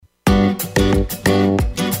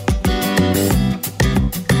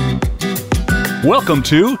Welcome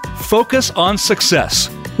to Focus on Success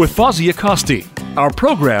with Fawzia Kosti. Our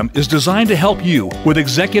program is designed to help you with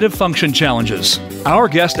executive function challenges. Our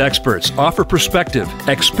guest experts offer perspective,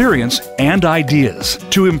 experience, and ideas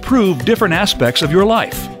to improve different aspects of your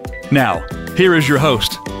life. Now, here is your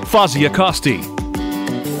host, Fawzia Kosti.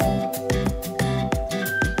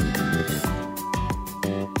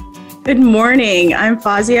 Good morning. I'm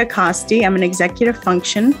Fawzia Kosti. I'm an executive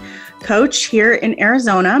function coach here in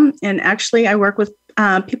Arizona, and actually I work with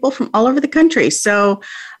people from all over the country. So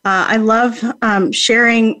I love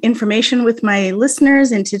sharing information with my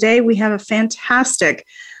listeners, and today we have a fantastic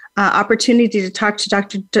opportunity to talk to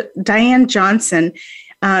Dr. Diane Johnson.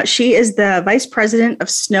 She is the Vice President of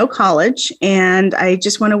Snow College, and I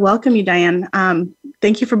just want to welcome you, Diane.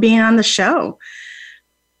 Thank you for being on the show.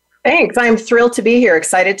 Thanks. I'm thrilled to be here,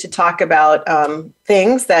 excited to talk about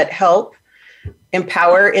things that help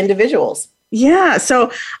empower individuals. Yeah,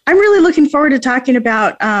 so I'm really looking forward to talking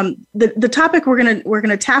about the topic we're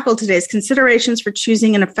gonna tackle today is considerations for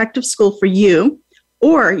choosing an effective school for you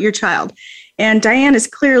or your child. And Diane is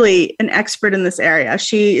clearly an expert in this area.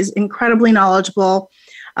 She is incredibly knowledgeable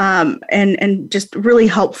and just really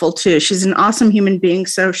helpful too. She's an awesome human being,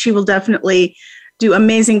 so she will definitely do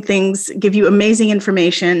amazing things, give you amazing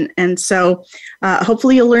information. And so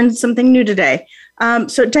hopefully you'll learn something new today.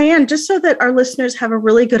 So Diane, just so that our listeners have a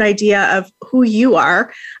really good idea of who you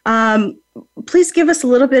are, please give us a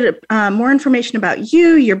little bit more information about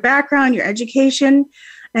you, your background, your education,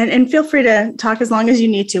 and feel free to talk as long as you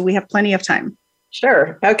need to. We have plenty of time.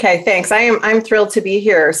 Sure. Okay, thanks. I'm thrilled to be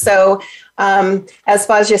here. So as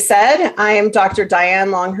Fawzia said, I am Dr.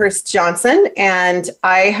 Diane Longhurst Johnson, and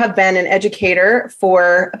I have been an educator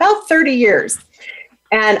for about 30 years.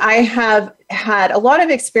 And I have had a lot of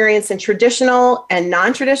experience in traditional and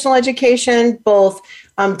non-traditional education, both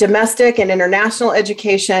domestic and international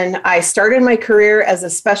education. I started my career as a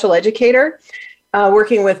special educator,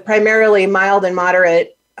 working with primarily mild and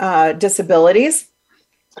moderate disabilities,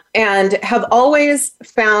 and have always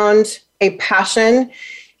found a passion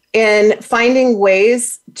in finding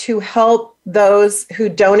ways to help those who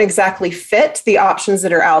don't exactly fit the options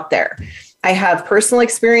that are out there. I have personal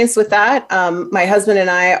experience with that. My husband and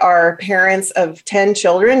I are parents of 10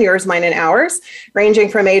 children, yours, mine, and ours, ranging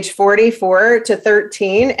from age 44 to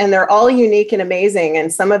 13, and they're all unique and amazing.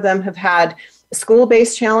 And some of them have had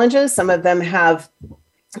school-based challenges. Some of them have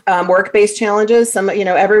work-based challenges.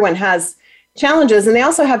 Everyone has challenges, and they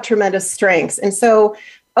also have tremendous strengths. And so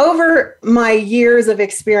over my years of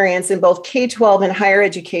experience in both K-12 and higher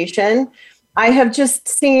education, I have just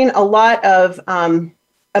seen a lot of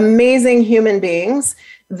amazing human beings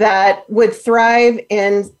that would thrive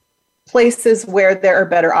in places where there are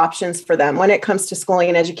better options for them when it comes to schooling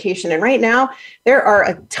and education. And right now, there are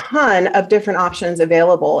a ton of different options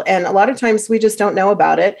available. And a lot of times we just don't know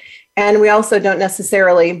about it. And we also don't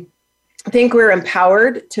necessarily think we're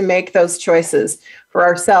empowered to make those choices for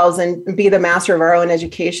ourselves and be the master of our own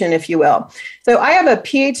education, if you will. So I have a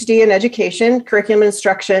PhD in education, curriculum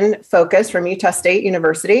instruction focus from Utah State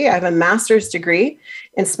University. I have a master's degree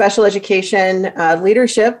in special education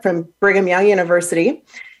leadership from Brigham Young University,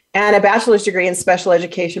 and a bachelor's degree in special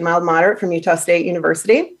education, mild moderate, from Utah State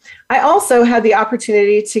University. I also had the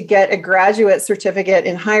opportunity to get a graduate certificate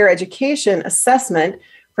in higher education assessment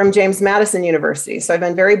from James Madison University. So I've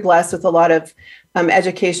been very blessed with a lot of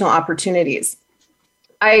educational opportunities.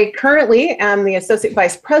 I currently am the Associate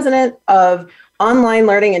Vice President of Online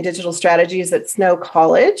Learning and Digital Strategies at Snow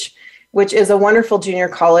College, which is a wonderful junior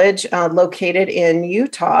college located in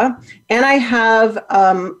Utah. And I have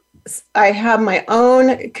my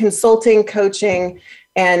own consulting, coaching,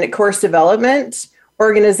 and course development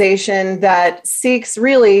organization that seeks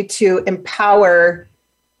really to empower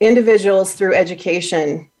individuals through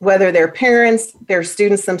education, whether they're parents, they're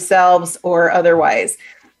students themselves, or otherwise.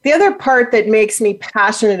 The other part that makes me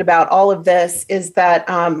passionate about all of this is that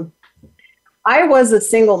I was a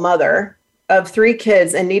single mother of 3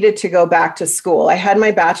 kids and needed to go back to school. I had my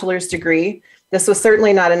bachelor's degree. This was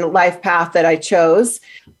certainly not a life path that I chose,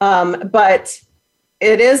 but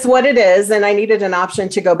it is what it is, and I needed an option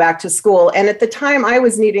to go back to school. And at the time I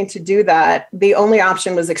was needing to do that, the only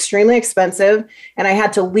option was extremely expensive, and I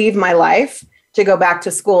had to leave my life to go back to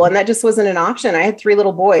school. And that just wasn't an option. I had 3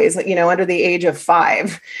 little boys, under the age of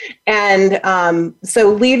 5. And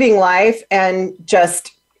so leaving life and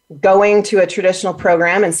just going to a traditional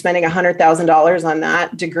program and spending $100,000 on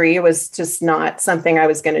that degree was just not something I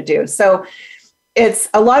was going to do. So it's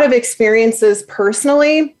a lot of experiences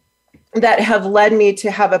personally that have led me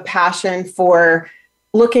to have a passion for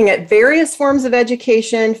looking at various forms of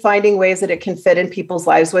education, finding ways that it can fit in people's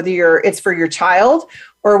lives, whether it's for your child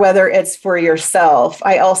or whether it's for yourself.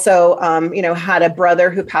 I also, had a brother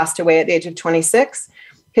who passed away at the age of 26.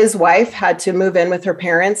 His wife had to move in with her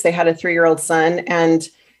parents. They had a 3-year-old son and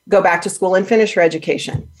go back to school and finish her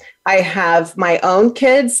education. I have my own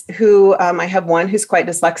kids who, I have one who's quite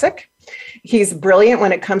dyslexic. He's brilliant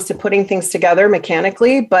when it comes to putting things together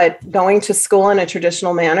mechanically, but going to school in a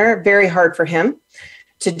traditional manner, very hard for him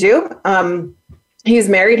to do. He's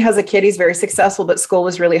married, has a kid, he's very successful, but school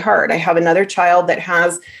was really hard. I have another child that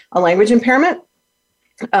has a language impairment.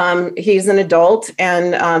 He's an adult,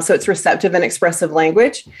 and so it's receptive and expressive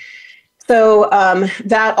language. So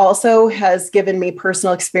that also has given me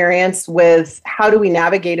personal experience with how do we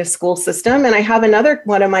navigate a school system. And I have another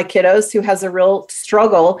one of my kiddos who has a real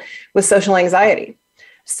struggle with social anxiety.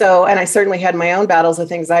 So, and I certainly had my own battles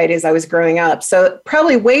with anxiety as I was growing up. So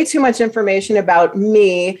probably way too much information about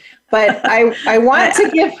me, but I want to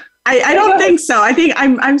give... I don't think so. I think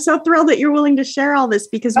I'm so thrilled that you're willing to share all this,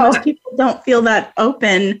 because most people don't feel that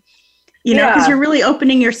open, because you're really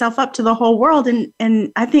opening yourself up to the whole world.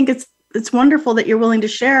 And I think it's wonderful that you're willing to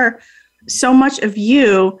share so much of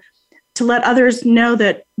you to let others know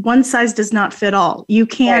that one size does not fit all. You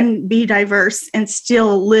can be diverse and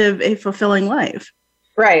still live a fulfilling life.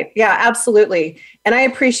 Right. Yeah, absolutely. And I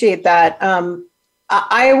appreciate that.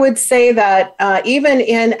 I would say that even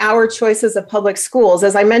in our choices of public schools,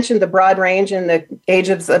 as I mentioned, the broad range and the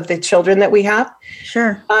ages of the children that we have.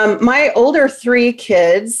 Sure. My older 3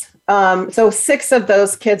 kids, so 6 of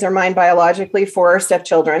those kids are mine biologically, 4 are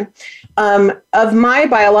stepchildren. Of my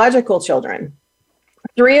biological children,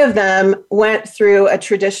 3 of them went through a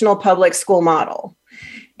traditional public school model.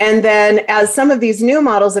 And then as some of these new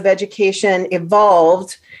models of education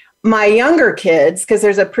evolved, my younger kids, because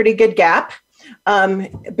there's a pretty good gap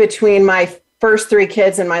between my first 3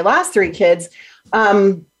 kids and my last 3 kids,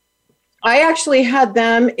 I actually had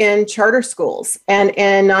them in charter schools and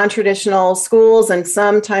in non-traditional schools, and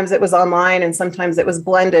sometimes it was online and sometimes it was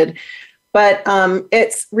blended. But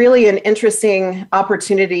it's really an interesting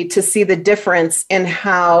opportunity to see the difference in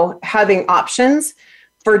how having options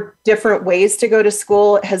for different ways to go to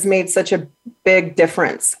school has made such a big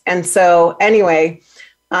difference. And so anyway,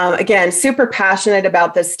 again, super passionate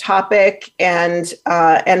about this topic and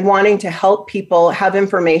wanting to help people have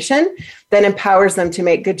information that empowers them to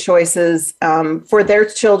make good choices for their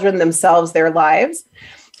children, themselves, their lives.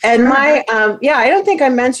 And my, I don't think I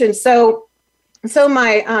mentioned, so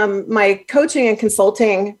my coaching and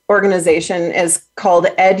consulting organization is called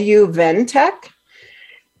EduVentech.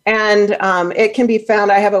 And it can be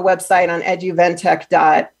found, I have a website on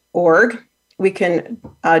eduventech.org. We can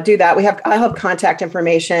do that. I'll have contact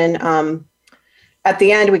information. At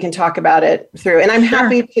the end, we can talk about it through. And I'm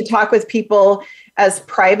happy to talk with people as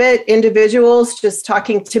private individuals, just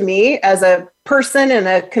talking to me as a person and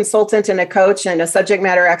a consultant and a coach and a subject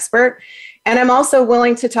matter expert. And I'm also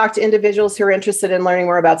willing to talk to individuals who are interested in learning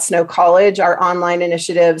more about Snow College, our online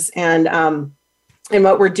initiatives, and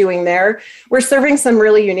what we're doing there. We're serving some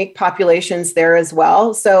really unique populations there as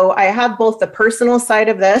well. So I have both the personal side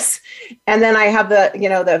of this, and then I have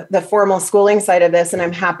the formal schooling side of this, and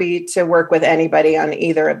I'm happy to work with anybody on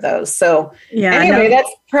either of those. So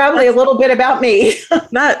that's probably a little bit about me.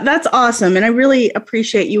 That's awesome. And I really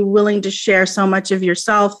appreciate you willing to share so much of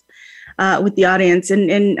yourself with the audience.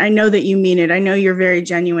 And I know that you mean it. I know you're very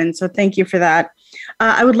genuine. So thank you for that.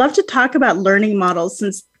 I would love to talk about learning models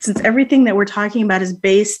since everything that we're talking about is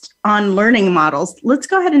based on learning models. Let's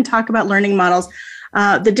go ahead and talk about learning models,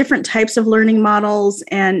 the different types of learning models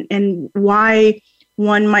and why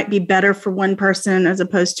one might be better for one person as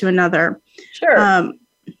opposed to another. Sure.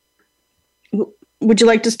 Would you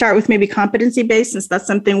like to start with maybe competency-based, since that's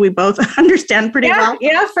something we both understand pretty well?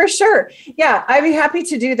 Yeah, for sure. Yeah, I'd be happy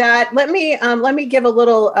to do that. Let me give a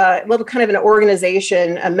little kind of an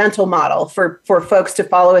organization, a mental model for folks to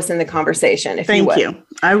follow us in the conversation. If Thank you.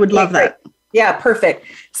 I would love that. Yeah, perfect.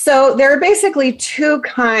 So there are basically 2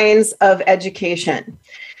 kinds of education.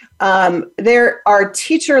 There are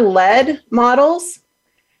teacher-led models,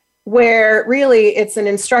 where really it's an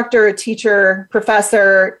instructor, a teacher,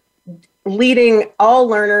 professor, leading all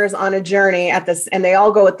learners on a journey and they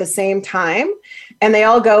all go at the same time, and they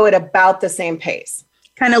all go at about the same pace.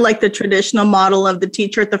 Kind of like the traditional model of the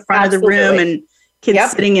teacher at the front of the room and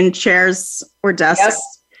kids sitting in chairs or desks.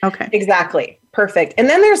 Yep. Okay. Exactly. Perfect. And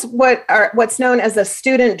then there's what's known as a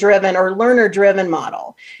student-driven or learner-driven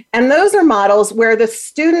model. And those are models where the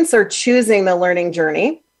students are choosing the learning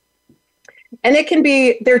journey. And it can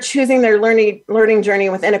be they're choosing their learning journey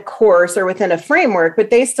within a course or within a framework, but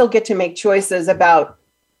they still get to make choices about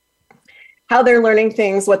how they're learning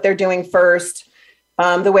things, what they're doing first,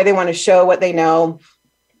 the way they want to show what they know.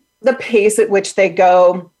 the pace at which they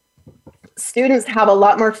go. Students have a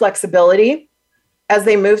lot more flexibility as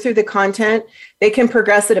they move through the content. They can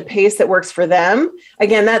progress at a pace that works for them.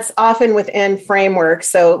 Again, that's often within framework.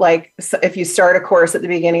 So if you start a course at the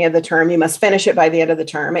beginning of the term, you must finish it by the end of the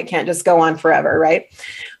term. It can't just go on forever, right?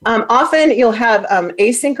 Often you'll have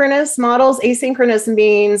asynchronous models. Asynchronous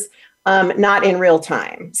means not in real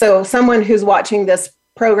time. So someone who's watching this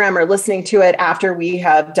program or listening to it after we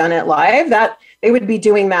have done it live, that they would be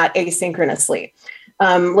doing that asynchronously.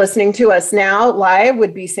 Listening to us now live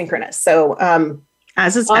would be synchronous. So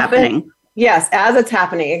as it's happening. Yes, as it's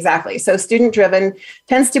happening, exactly. So student-driven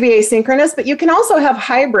tends to be asynchronous, but you can also have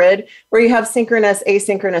hybrid where you have synchronous,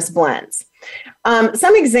 asynchronous blends.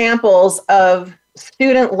 Some examples of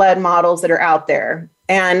student-led models that are out there.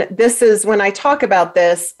 And this is, when I talk about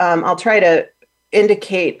this, I'll try to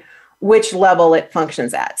indicate which level it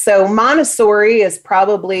functions at. So Montessori is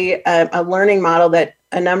probably a learning model that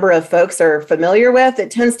a number of folks are familiar with.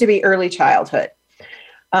 It tends to be early childhood.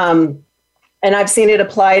 And I've seen it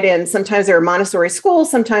applied in, sometimes there are Montessori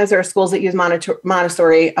schools, sometimes there are schools that use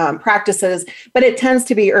Montessori practices, but it tends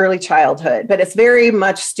to be early childhood. But it's very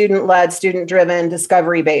much student-led, student-driven,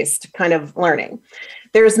 discovery-based kind of learning.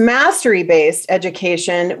 There's mastery-based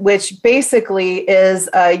education, which basically is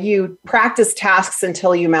you practice tasks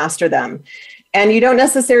until you master them. And you don't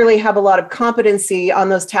necessarily have a lot of competency on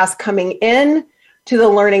those tasks coming in to the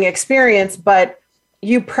learning experience, but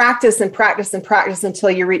you practice and practice and practice until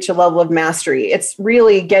you reach a level of mastery. It's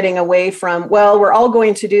really getting away from, well, we're all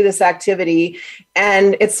going to do this activity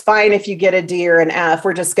and it's fine if you get a D or an F,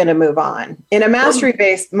 we're just going to move on. In a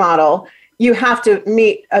mastery-based model, you have to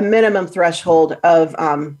meet a minimum threshold of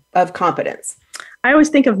competence. I always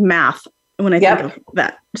think of math when I think of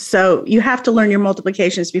that. So you have to learn your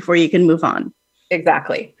multiplications before you can move on.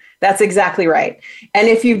 Exactly. That's exactly right. And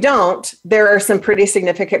if you don't, there are some pretty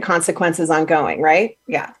significant consequences ongoing, right?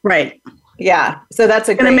 Yeah. Right. Yeah. So that's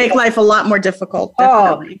going to make life a lot more difficult.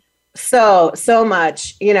 Definitely. So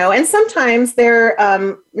much, and sometimes there,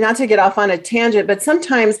 not to get off on a tangent, but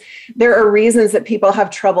sometimes there are reasons that people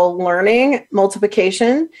have trouble learning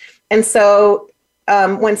multiplication. And so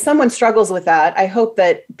when someone struggles with that, I hope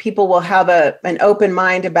that people will have an open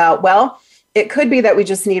mind about, well, it could be that we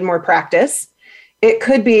just need more practice. It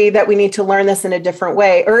could be that we need to learn this in a different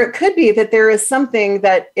way, or it could be that there is something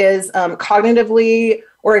that is cognitively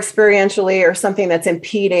or experientially or something that's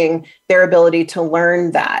impeding their ability to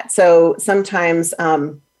learn that. So sometimes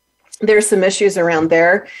there's some issues around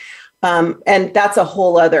there. And that's a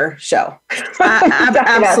whole other show.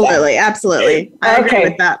 Absolutely. I agree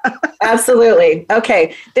with that. Absolutely.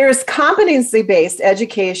 Okay. There's competency-based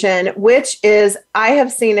education, which is, I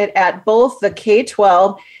have seen it at both the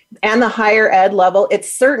K-12 and the higher ed level. It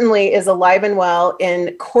certainly is alive and well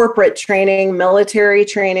in corporate training, military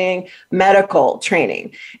training, medical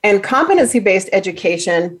training. And competency-based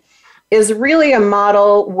education is really a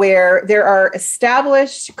model where there are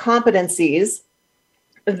established competencies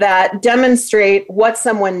that demonstrate what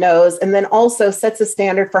someone knows and then also sets a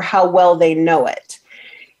standard for how well they know it.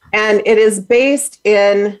 And it is based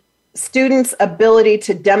in students' ability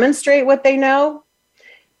to demonstrate what they know,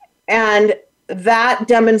 and that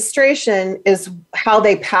demonstration is how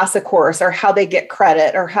they pass a course or how they get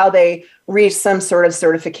credit or how they reach some sort of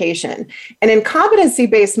certification. And in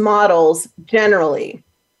competency-based models, generally,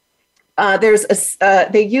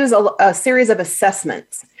 they use a series of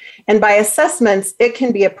assessments. And by assessments, it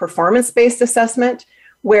can be a performance-based assessment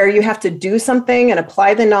where you have to do something and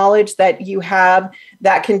apply the knowledge that you have.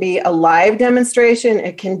 That can be a live demonstration.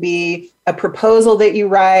 It can be a proposal that you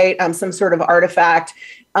write, some sort of artifact.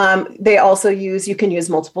 They also you can use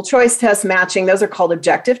multiple choice tests, matching. Those are called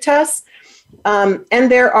objective tests.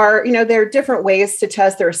 And there are different ways to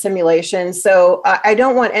test. There are simulations. So I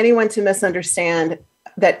don't want anyone to misunderstand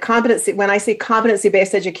that competency. When I say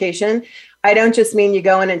competency-based education, I don't just mean you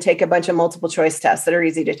go in and take a bunch of multiple choice tests that are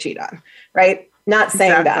easy to cheat on, right? Not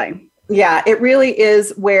saying that. Yeah, it really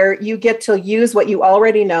is where you get to use what you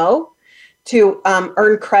already know to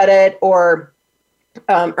earn credit or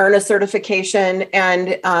earn a certification.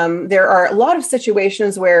 And there are a lot of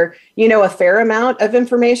situations where you know a fair amount of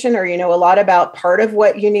information, or you know a lot about part of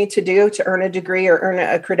what you need to do to earn a degree or earn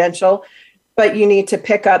a credential, but you need to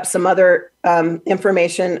pick up some other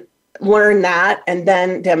information, learn that, and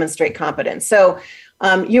then demonstrate competence. So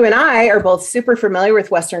you and I are both super familiar with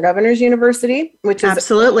Western Governors University, which is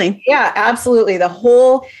absolutely. Yeah, absolutely. The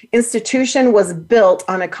whole institution was built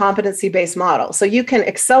on a competency-based model. So you can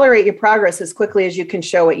accelerate your progress as quickly as you can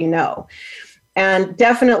show what you know. And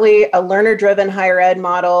definitely a learner-driven higher ed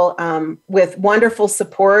model with wonderful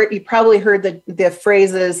support. You probably heard the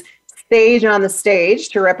phrases Sage on the stage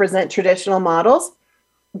to represent traditional models,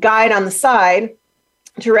 Guide on the side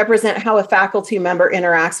to represent how a faculty member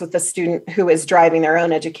interacts with the student who is driving their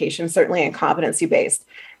own education, certainly in competency-based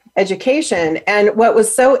education. And what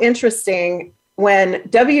was so interesting when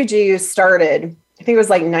WGU started, I think it was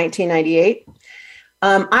like 1998,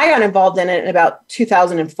 I got involved in it in about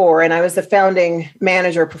 2004, and I was the founding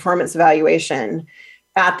manager of performance evaluation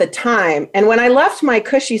at the time. And when I left my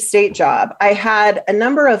cushy state job, I had a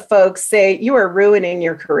number of folks say, you are ruining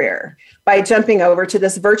your career by jumping over to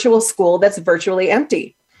this virtual school that's virtually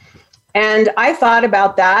empty. And I thought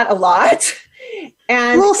about that a lot.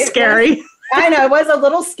 And a little scary. I know, it was a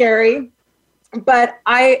little scary. But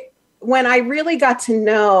when I really got to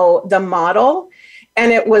know the model,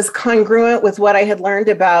 and it was congruent with what I had learned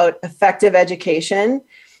about effective education,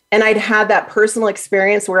 and I'd had that personal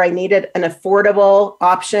experience where I needed an affordable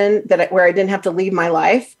option where I didn't have to leave my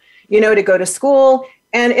life, to go to school.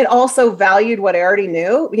 And it also valued what I already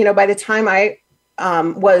knew. By the time I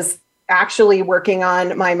was actually working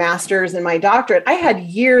on my master's and my doctorate, I had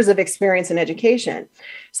years of experience in education.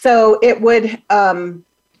 So I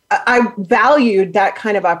valued that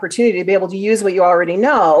kind of opportunity to be able to use what you already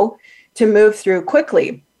know to move through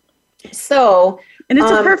quickly. So, and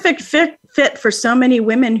it's a perfect fit for so many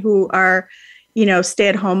women who are,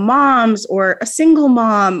 stay-at-home moms, or a single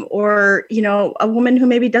mom, or, a woman who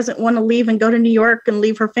maybe doesn't want to leave and go to New York and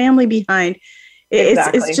leave her family behind.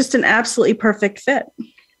 Exactly. It's just an absolutely perfect fit.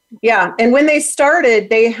 Yeah. And when I started,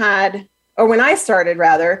 they had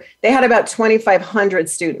about 2,500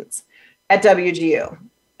 students at WGU.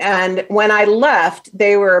 And when I left,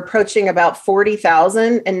 they were approaching about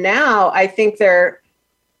 40,000. And now I think they're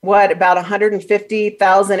about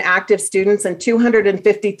 150,000 active students and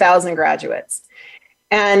 250,000 graduates.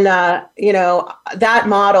 And, that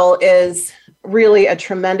model is really a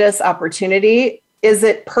tremendous opportunity. Is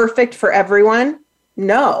it perfect for everyone?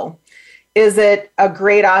 No. Is it a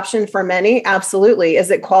great option for many? Absolutely. Is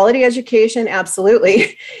it quality education?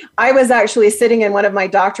 Absolutely. I was actually sitting in one of my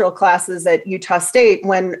doctoral classes at Utah State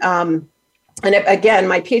when, again,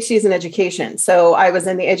 my PhD is in education. So I was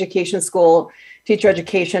in the education school, teacher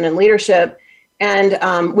education and leadership.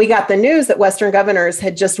 And we got the news that Western Governors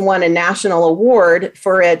had just won a national award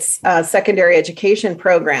for its secondary education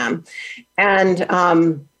program. And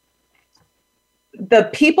the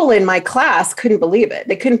people in my class couldn't believe it.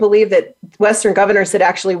 They couldn't believe that Western Governors had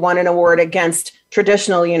actually won an award against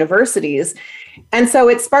traditional universities. And so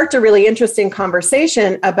it sparked a really interesting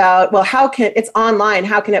conversation about, well, it's online,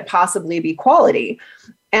 how can it possibly be quality?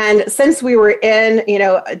 And since we were in,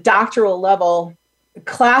 doctoral level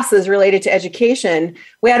classes related to education,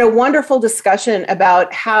 we had a wonderful discussion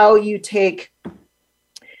about how you take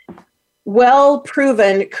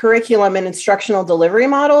well-proven curriculum and instructional delivery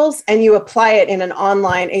models, and you apply it in an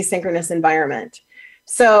online asynchronous environment.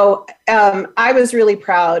 So I was really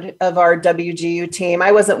proud of our WGU team.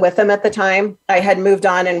 I wasn't with them at the time. I had moved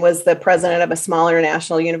on and was the president of a smaller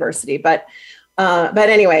national university. But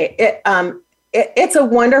anyway, it's a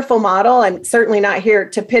wonderful model. I'm certainly not here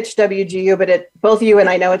to pitch WGU, but both you and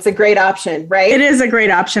I know it's a great option, right? It is a great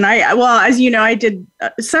option. As you know, I had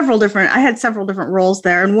several different roles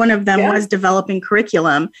there, and one of them was developing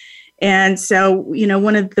curriculum. And so,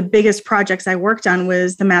 one of the biggest projects I worked on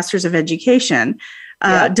was the Masters of Education,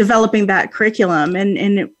 developing that curriculum.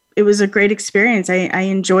 And it was a great experience. I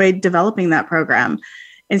enjoyed developing that program.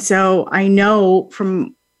 And so I know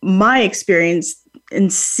from my experience in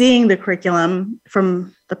seeing the curriculum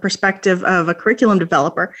from the perspective of a curriculum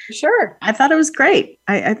developer, sure, I thought it was great.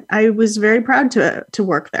 I was very proud to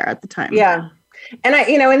work there at the time. Yeah. And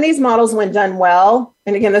in these models, when done well,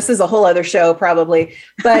 and again, this is a whole other show probably,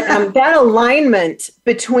 but that alignment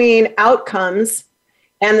between outcomes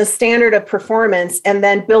and the standard of performance, and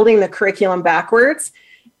then building the curriculum backwards,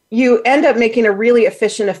 you end up making a really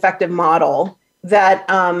efficient, effective model that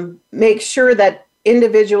makes sure that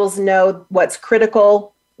individuals know what's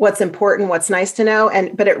critical, what's important, what's nice to know,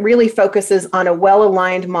 but it really focuses on a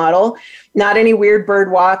well-aligned model, not any weird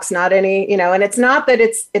bird walks, not any, and it's not that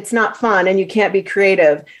it's not fun and you can't be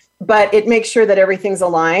creative, but it makes sure that everything's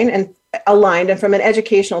aligned. And from an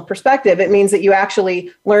educational perspective, it means that you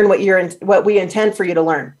actually learn what we intend for you to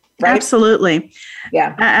learn. Right? Absolutely.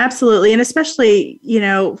 Yeah, absolutely. And especially,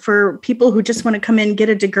 for people who just want to come in, get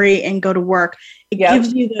a degree and go to work, it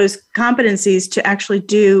gives you those competencies to actually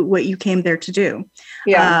do what you came there to do.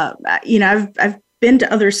 Yeah. I've been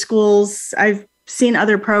to other schools, I've seen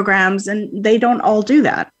other programs, and they don't all do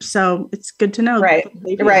that. So it's good to know. Right.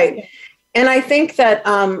 Right. And I think that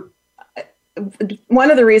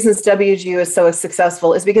one of the reasons WGU is so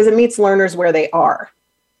successful is because it meets learners where they are.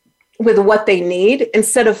 with what they need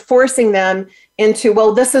instead of forcing them into,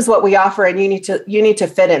 well, this is what we offer and you need to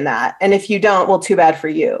fit in that. And if you don't, well, too bad for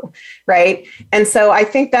you. Right. And so I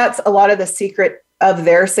think that's a lot of the secret of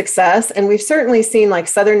their success. And we've certainly seen like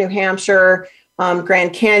Southern New Hampshire,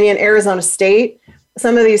 Grand Canyon, Arizona State,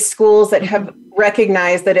 some of these schools that have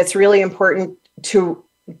recognized that it's really important to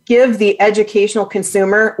give the educational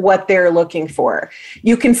consumer what they're looking for.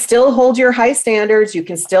 You can still hold your high standards. You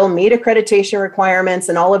can still meet accreditation requirements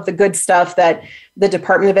and all of the good stuff that the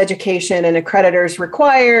Department of Education and accreditors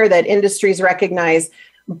require, that industries recognize.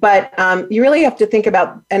 But you really have to think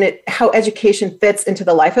about how education fits into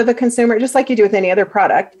the life of a consumer, just like you do with any other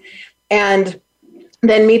product, and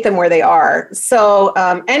then meet them where they are. So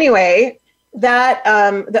anyway,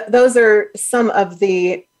 those are some of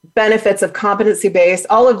the benefits of competency-based.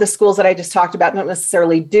 All of the schools that I just talked about don't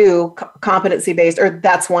necessarily do competency-based, or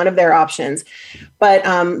that's one of their options. But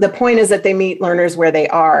the point is that they meet learners where they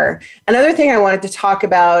are. Another thing I wanted to talk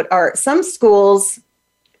about are some schools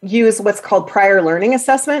use what's called prior learning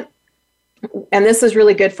assessment. And this is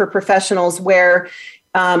really good for professionals where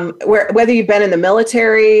whether you've been in the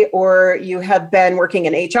military or you have been working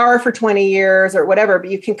in HR for 20 years or whatever, but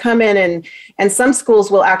you can come in and some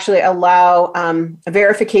schools will actually allow a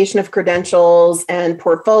verification of credentials and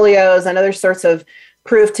portfolios and other sorts of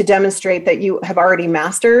proof to demonstrate that you have already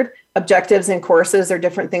mastered objectives in courses or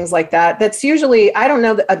different things like that. That's usually, I don't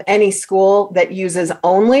know of any school that uses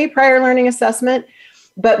only prior learning assessment,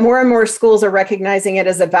 but more and more schools are recognizing it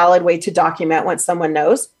as a valid way to document what someone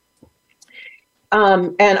knows.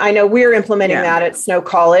 And I know we're implementing that at Snow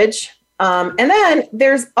College. And then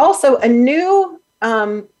there's also a new,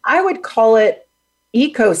 I would call it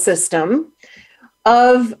ecosystem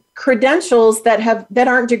of credentials that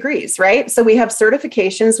aren't degrees, right? So we have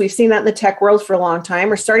certifications. We've seen that in the tech world for a long time.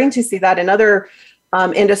 We're starting to see that in other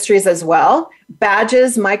industries as well.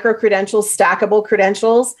 Badges, micro-credentials, stackable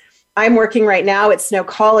credentials. I'm working right now at Snow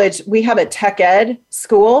College. We have a tech ed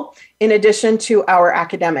school in addition to our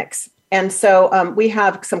academics. And so we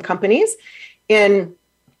have some companies in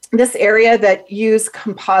this area that use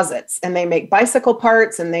composites, and they make bicycle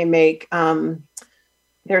parts, and they make,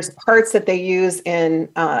 there's parts that they use in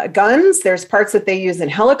guns. There's parts that they use in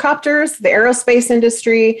helicopters, the aerospace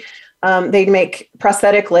industry. They make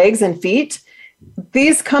prosthetic legs and feet.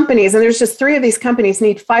 These companies, and there's just 3 of these companies,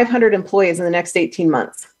 need 500 employees in the next 18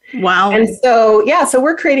 months. Wow. And so, so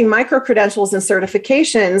we're creating micro credentials and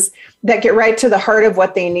certifications that get right to the heart of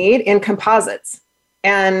what they need in composites.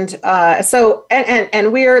 And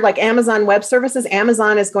and we're like Amazon Web Services.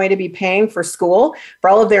 Amazon is going to be paying for school for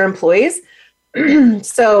all of their employees.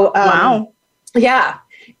 So, wow. Yeah.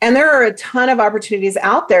 And there are a ton of opportunities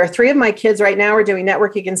out there. 3 of my kids right now are doing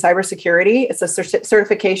networking and cybersecurity. It's a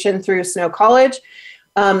certification through Snow College.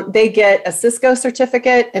 They get a Cisco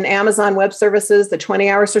certificate, an Amazon Web Services, the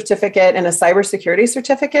 20-hour certificate, and a cybersecurity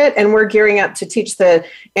certificate. And we're gearing up to teach the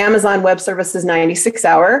Amazon Web Services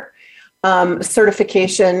 96-hour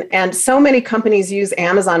certification. And so many companies use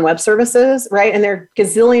Amazon Web Services, right? And there are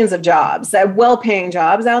gazillions of jobs, well-paying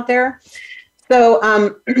jobs out there. So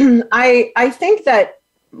I think that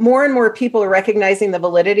more and more people are recognizing the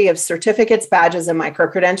validity of certificates, badges, and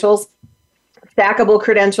micro-credentials, stackable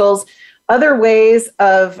credentials, other ways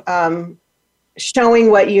of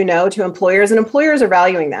showing what you know to employers, and employers are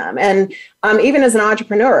valuing them. And even as an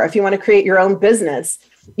entrepreneur, if you want to create your own business,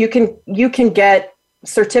 you can get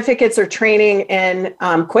certificates or training in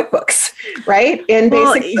QuickBooks, right? In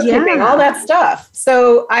basic bookkeeping, all that stuff.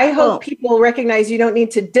 So I hope people recognize you don't need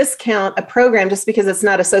to discount a program just because it's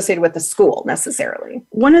not associated with the school necessarily.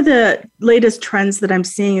 One of the latest trends that I'm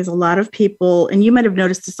seeing is a lot of people, and you might have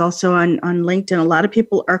noticed this also on LinkedIn, a lot of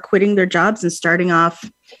people are quitting their jobs and starting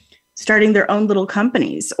their own little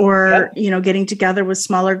companies, or, getting together with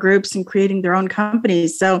smaller groups and creating their own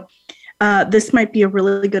companies. So this might be a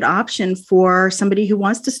really good option for somebody who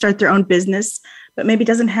wants to start their own business, but maybe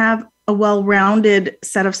doesn't have a well-rounded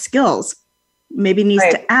set of skills. Maybe needs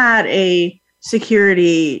to add a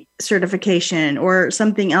security certification or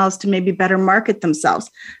something else to maybe better market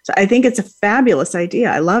themselves. So I think it's a fabulous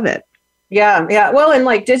idea. I love it. Yeah. Well, and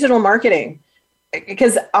like digital marketing,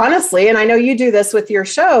 because honestly, and I know you do this with your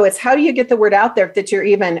show, it's how do you get the word out there that you're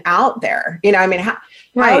even out there?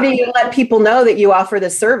 How do you let people know that you offer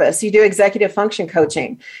this service? You do executive function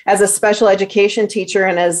coaching. As a special education teacher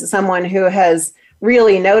and as someone who has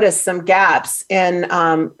really noticed some gaps in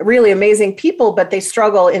really amazing people, but they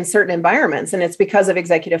struggle in certain environments, and it's because of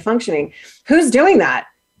executive functioning. Who's doing that?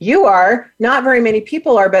 you are, not very many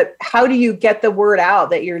people are, but how do you get the word out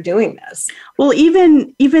that you're doing this? Well,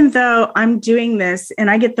 even though I'm doing this and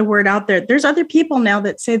I get the word out there, there's other people now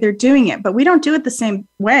that say they're doing it, but we don't do it the same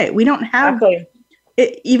way. We don't have,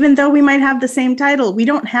 even though we might have the same title, we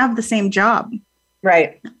don't have the same job.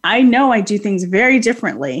 Right. I know I do things very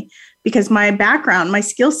differently because my background, my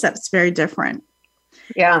skill set's very different.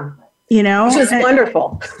 Yeah. You know, which is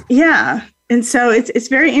wonderful. Yeah. And so it's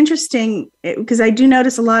very interesting because I do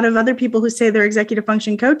notice a lot of other people who say they're executive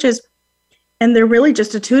function coaches, and they're really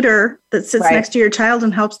just a tutor that sits next to your child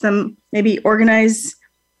and helps them maybe organize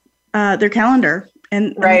their calendar.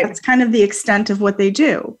 And that's kind of the extent of what they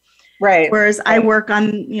do. Right. Whereas I work on,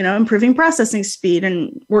 improving processing speed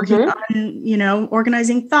and working on,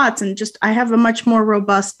 organizing thoughts, and just I have a much more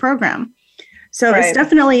robust program. So it's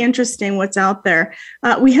definitely interesting what's out there.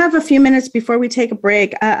 We have a few minutes before we take a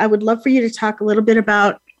break. I would love for you to talk a little bit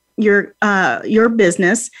about your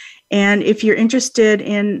business. And if you're interested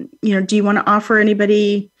in, do you want to offer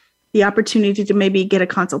anybody the opportunity to maybe get a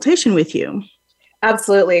consultation with you?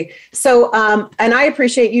 Absolutely. So, and I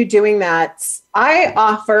appreciate you doing that. I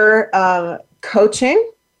offer coaching,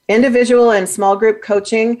 individual and small group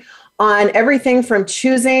coaching on everything from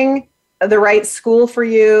choosing the right school for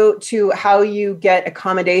you to how you get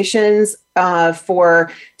accommodations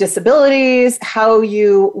for disabilities, how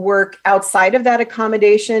you work outside of that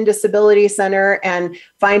accommodation disability center and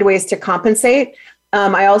find ways to compensate.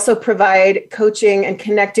 I also provide coaching and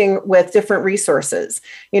connecting with different resources,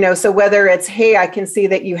 so whether it's, hey, I can see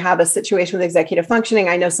that you have a situation with executive functioning.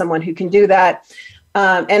 I know someone who can do that.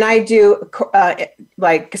 And I do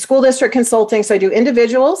like school district consulting. So I do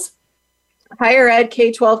individuals, higher ed,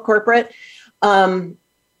 K-12 corporate.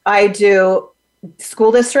 I do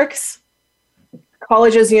school districts,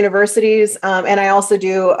 colleges, universities, and I also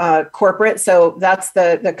do corporate. So that's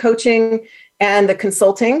the coaching and the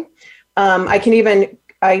consulting.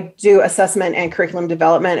 I do assessment and curriculum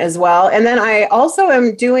development as well. And then I also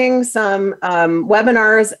am doing some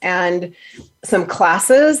webinars and some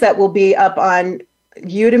classes that will be up on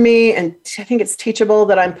Udemy, and I think it's Teachable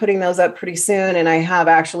that I'm putting those up pretty soon. And I have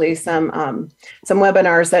actually some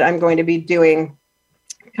webinars that I'm going to be doing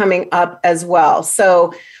coming up as well.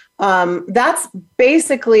 So that's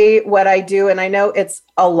basically what I do. And I know it's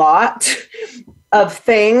a lot of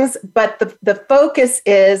things, but the focus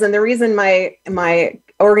is, and the reason my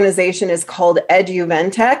organization is called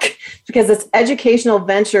EduVentech, because it's educational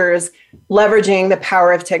ventures leveraging the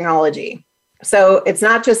power of technology. So it's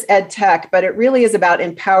not just ed tech, but it really is about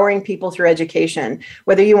empowering people through education.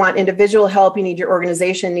 Whether you want individual help, you need your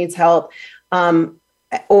organization needs help,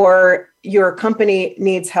 or your company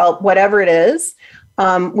needs help, whatever it is,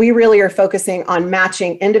 we really are focusing on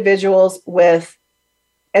matching individuals with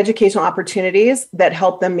educational opportunities that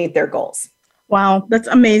help them meet their goals. Wow, that's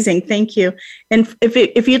amazing. Thank you. And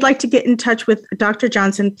if you'd like to get in touch with Dr.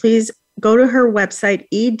 Johnson, please go to her website,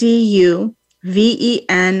 eduventec.org,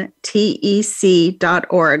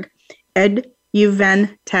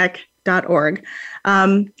 eduventech.org.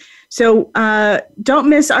 So don't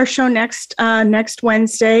miss our show next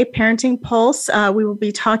Wednesday, Parenting Pulse. We will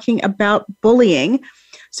be talking about bullying.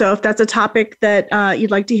 So if that's a topic that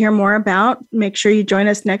you'd like to hear more about, make sure you join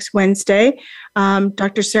us next Wednesday.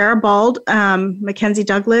 Dr. Sarah Bald, Mackenzie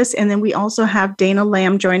Douglas, and then we also have Dana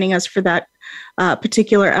Lamb joining us for that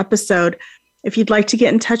particular episode. If you'd like to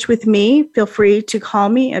get in touch with me, feel free to call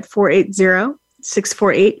me at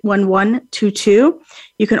 480-648-1122.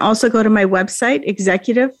 You can also go to my website,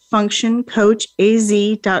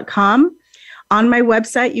 executivefunctioncoachaz.com. On my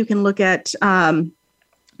website, you can look at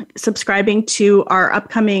subscribing to our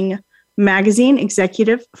upcoming magazine,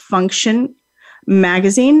 Executive Function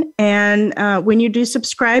Magazine. And when you do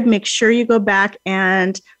subscribe, make sure you go back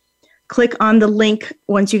and click on the link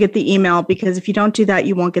once you get the email, because if you don't do that,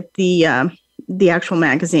 you won't get the actual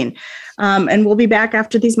magazine. And we'll be back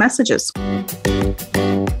after these messages.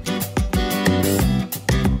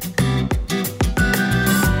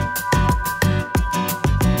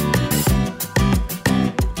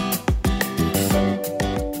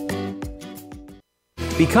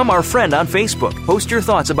 Become our friend on Facebook. Post your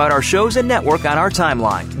thoughts about our shows and network on our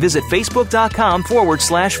timeline. Visit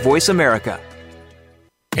facebook.com/Voice America.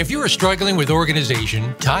 If you are struggling with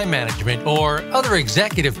organization, time management, or other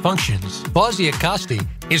executive functions, Fawzia Costi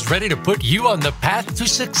is ready to put you on the path to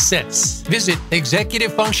success. Visit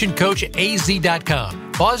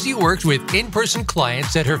executivefunctioncoachaz.com. Fawzia works with in-person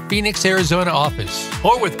clients at her Phoenix, Arizona office,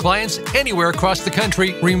 or with clients anywhere across the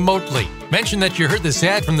country remotely. Mention that you heard this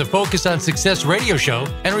ad from the Focus on Success radio show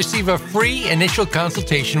and receive a free initial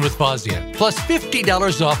consultation with Fozia, plus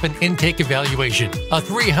 $50 off an intake evaluation, a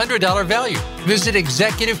 $300 value. Visit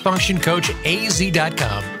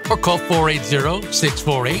executivefunctioncoachaz.com or call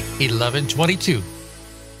 480-648-1122.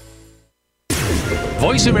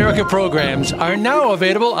 Voice America programs are now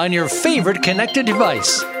available on your favorite connected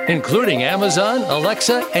device, including Amazon,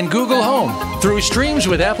 Alexa, and Google Home. Through streams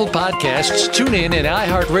with Apple Podcasts, TuneIn, and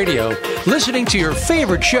iHeartRadio, listening to your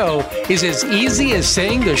favorite show is as easy as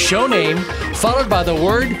saying the show name followed by the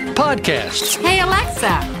word podcast. Hey,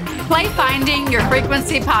 Alexa, play Finding Your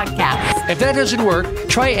Frequency podcast. If that doesn't work,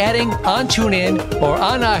 try adding on TuneIn or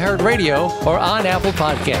on iHeartRadio or on Apple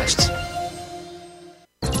Podcasts.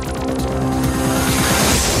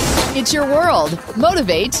 It's your world.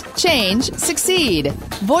 Motivate, change, succeed.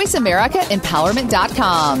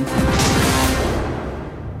 VoiceAmericaEmpowerment.com.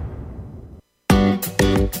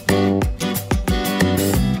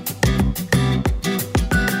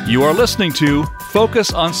 You are listening to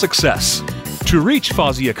Focus on Success. To reach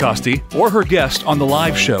Fozia Costi or her guest on the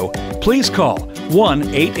live show, please call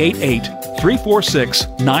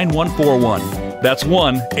 1-888-346-9141. That's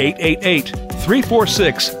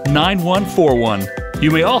 1-888-346-9141. You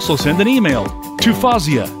may also send an email to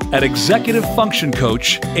Fozia at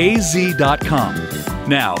executivefunctioncoachaz.com.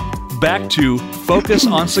 Now, back to Focus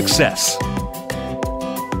on Success.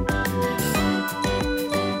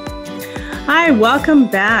 Hi, welcome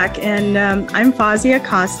back. And I'm Fozia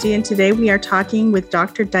Costi, and today we are talking with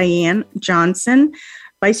Dr. Diane Johnson,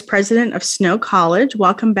 Vice President of Snow College.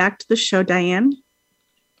 Welcome back to the show, Diane.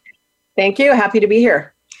 Thank you. Happy to be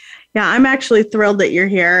here. Yeah, I'm actually thrilled that you're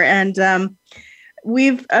here. And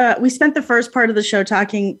we spent the first part of the show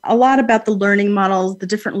talking a lot about the learning models, the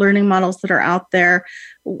different learning models that are out there.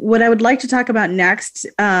 What I would like to talk about next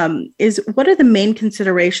is what are the main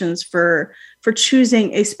considerations for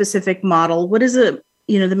choosing a specific model? What is the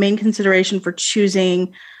main consideration for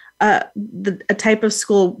choosing a type of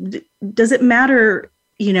school? Does it matter,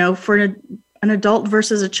 for an adult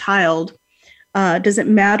versus a child? Does it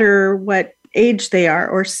matter what age they are,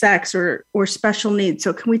 or sex, or special needs?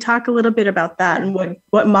 So can we talk a little bit about that and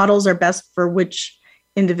what models are best for which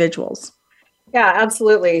individuals? Yeah,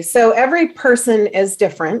 absolutely. So every person is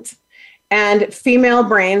different, and female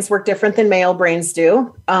brains work different than male brains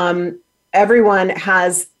do. Everyone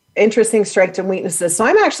has interesting strengths and weaknesses. So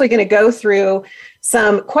I'm actually going to go through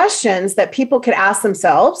some questions that people could ask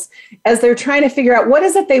themselves as they're trying to figure out what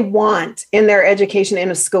is it they want in their education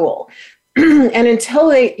in a school. And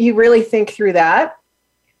until you really think through that,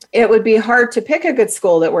 it would be hard to pick a good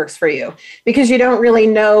school that works for you because you don't really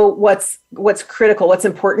know what's critical, what's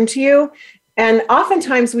important to you. And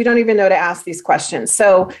oftentimes we don't even know to ask these questions.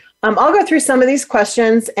 So I'll go through some of these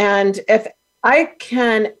questions. And if I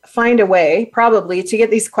can find a way probably to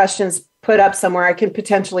get these questions put up somewhere, I can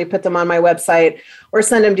potentially put them on my website or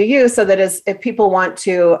send them to you so that if people want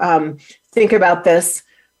to think about this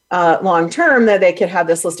long term, that they could have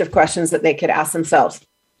this list of questions that they could ask themselves.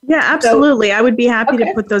 Yeah, absolutely. So, I would be happy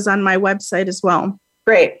to put those on my website as well.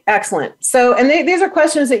 Great. Excellent. So, and these are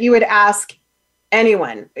questions that you would ask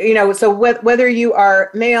anyone, so whether you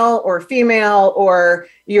are male or female, or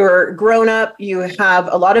you're grown up, you have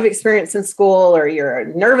a lot of experience in school, or you're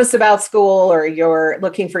nervous about school, or you're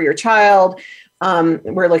looking for your child.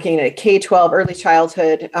 We're looking at K-12, early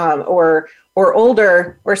childhood, or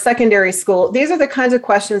older, or secondary school. These are the kinds of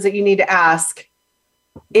questions that you need to ask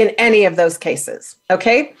in any of those cases.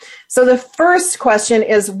 Okay. So the first question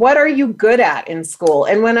is, what are you good at in school?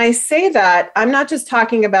 And when I say that, I'm not just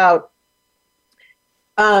talking about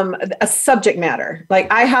a subject matter.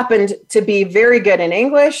 Like I happened to be very good in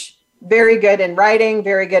English, very good in writing,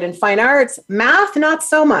 very good in fine arts, math, not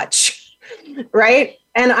so much, right?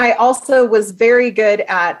 And I also was very good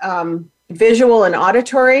at visual and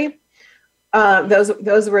auditory.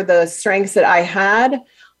 Those were the strengths that I had.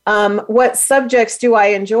 What subjects do I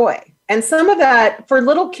enjoy? And some of that, for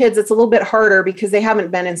little kids, it's a little bit harder because they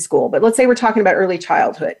haven't been in school. But let's say we're talking about early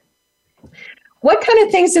childhood. What kind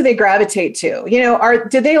of things do they gravitate to?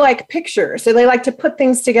 Do they like pictures? Do they like to put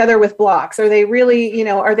things together with blocks? Are they really,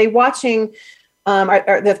 are they watching,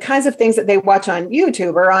 are the kinds of things that they watch on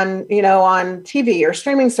YouTube or on TV or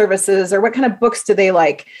streaming services, or what kind of books do they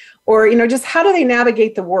like? Or, just how do they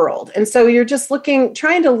navigate the world? And so you're just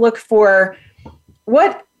trying to look for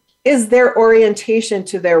what is their orientation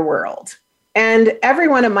to their world. And every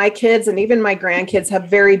one of my kids and even my grandkids have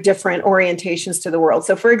very different orientations to the world.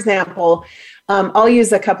 So for example, I'll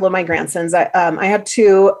use a couple of my grandsons. I have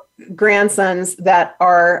two grandsons that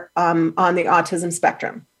are on the autism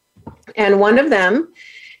spectrum. And one of them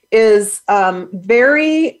is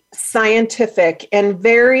very scientific and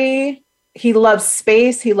he loves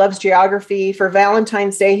space. He loves geography. For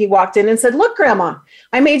Valentine's Day, he walked in and said, "Look, Grandma,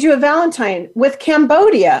 I made you a Valentine with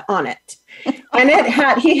Cambodia on it." And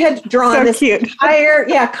he had drawn this entire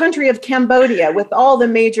country of Cambodia with all the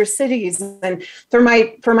major cities. And for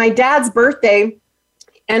my dad's birthday,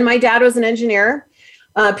 and my dad was an engineer,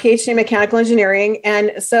 PhD in mechanical engineering.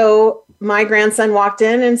 And so my grandson walked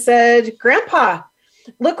in and said, "Grandpa,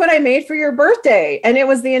 look what I made for your birthday." And it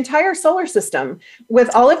was the entire solar system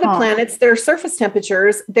with all of the planets, their surface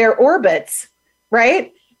temperatures, their orbits,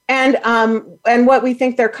 right? And what we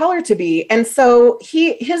think their color to be. And so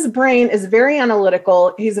his brain is very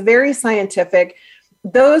analytical. He's very scientific.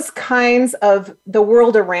 Those kinds of the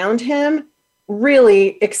world around him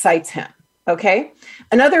really excites him. Okay.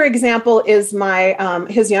 Another example is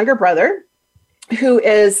his younger brother, who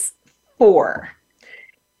is 4.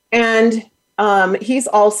 And he's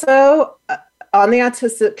also on the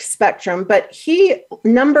autistic spectrum, but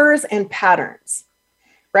numbers and patterns,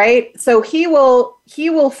 right? So he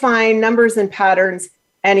will find numbers and patterns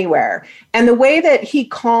anywhere. And the way that he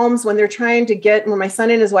calms when my son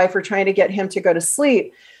and his wife are trying to get him to go to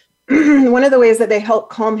sleep, one of the ways that they help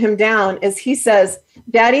calm him down is he says,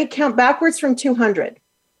 "Daddy, count backwards from 200.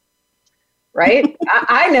 Right?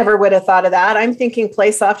 I never would have thought of that. I'm thinking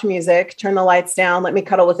play soft music, turn the lights down, let me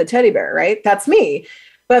cuddle with a teddy bear, right? That's me.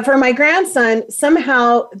 But for my grandson,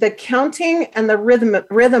 somehow the counting and the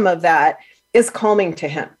rhythm of that is calming to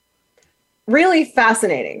him. Really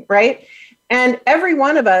fascinating, right? And every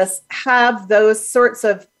one of us have those sorts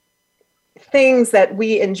of things that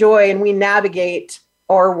we enjoy and we navigate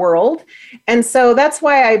our world. And so that's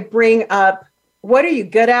why I bring up, what are you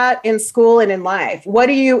good at in school and in life? What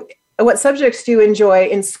subjects do you enjoy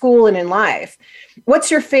in school and in life?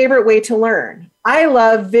 What's your favorite way to learn? I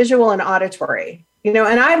love visual and auditory, and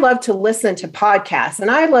I love to listen to podcasts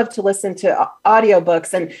and I love to listen to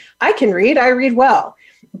audiobooks, and I read well,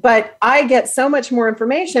 but I get so much more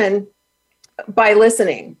information by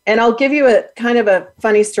listening. And I'll give you a kind of a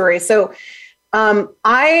funny story. So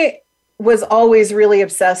I was always really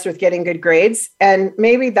obsessed with getting good grades. And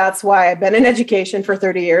maybe that's why I've been in education for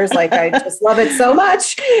 30 years. Like, I just love it so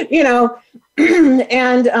much,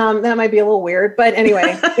 and that might be a little weird, but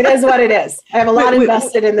anyway, it is what it is. I have a lot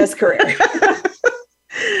invested in this career.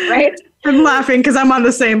 Right? I'm laughing because I'm on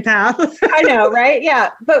the same path. I know, right?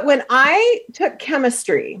 Yeah. But when I took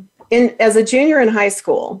chemistry as a junior in high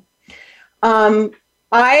school,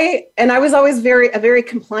 I was always a very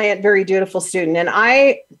compliant, very dutiful student. And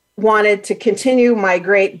I wanted to continue my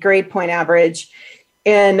great grade point average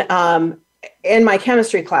in my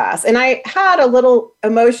chemistry class. And I had a little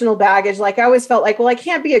emotional baggage. Like, I always felt like, well, I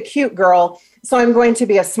can't be a cute girl, so I'm going to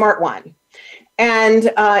be a smart one. And,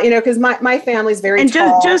 because my family's very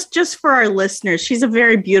tall. And just for our listeners, she's a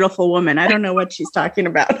very beautiful woman. I don't know what she's talking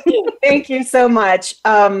about. Thank you so much.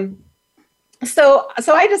 So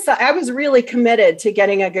I decided I was really committed to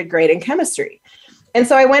getting a good grade in chemistry. And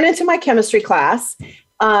so I went into my chemistry class,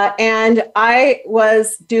 and I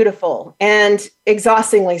was dutiful and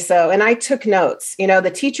exhaustingly so. And I took notes.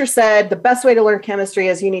 The teacher said the best way to learn chemistry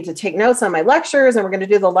is you need to take notes on my lectures, and we're going to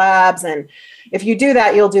do the labs. And if you do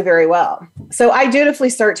that, you'll do very well. So I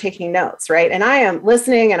dutifully start taking notes, right? And I am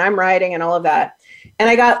listening and I'm writing and all of that. And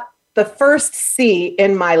I got the first C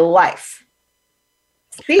in my life.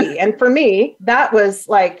 C. And for me, that was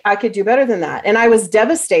like, I could do better than that. And I was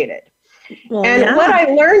devastated. Well, and what I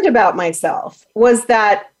learned about myself was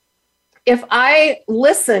that if I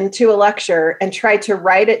listened to a lecture and tried to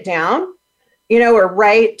write it down,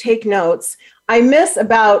 or take notes, I miss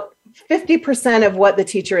about 50% of what the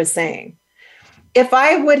teacher is saying. If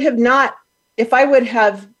I would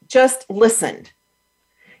have just listened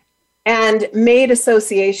and made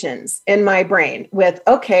associations in my brain with,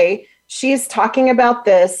 okay, she's talking about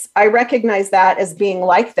this, I recognize that as being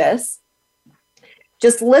like this.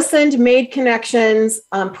 Just listened, made connections,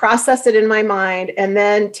 processed it in my mind, and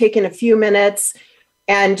then taken a few minutes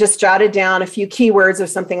and just jotted down a few keywords or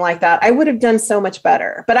something like that, I would have done so much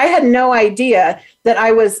better. But I had no idea that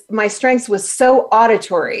my strengths was so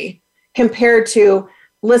auditory compared to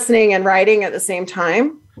listening and writing at the same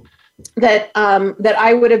time, that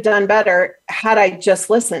I would have done better had I just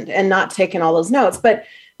listened and not taken all those notes. But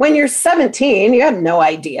when you're 17, you have no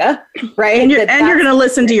idea, right? And you're going to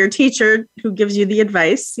listen to your teacher who gives you the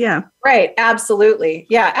advice. Yeah. Right. Absolutely.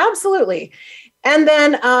 Yeah, absolutely. And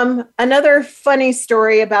then another funny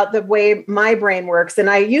story about the way my brain works, and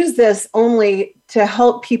I use this only to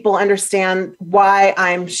help people understand why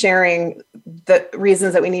I'm sharing the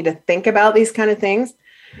reasons that we need to think about these kind of things.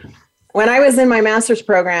 When I was in my master's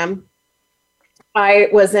program, I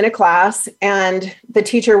was in a class and the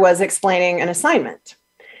teacher was explaining an assignment.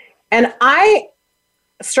 And I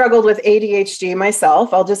struggled with ADHD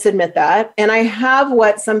myself, I'll just admit that. And I have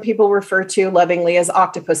what some people refer to lovingly as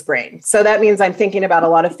octopus brain. So that means I'm thinking about a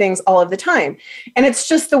lot of things all of the time. And it's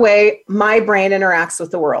just the way my brain interacts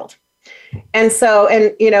with the world. And so,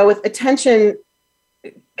 with attention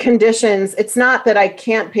conditions, it's not that I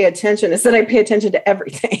can't pay attention, it's that I pay attention to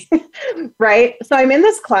everything, right? So I'm in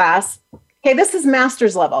this class. Okay, this is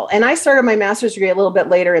master's level. And I started my master's degree a little bit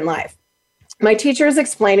later in life. My teacher is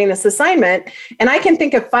explaining this assignment, and I can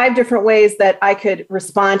think of 5 different ways that I could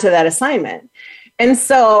respond to that assignment. And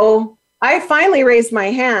so I finally raised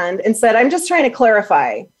my hand and said, I'm just trying to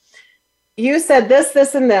clarify. You said this,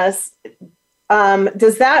 this, and this.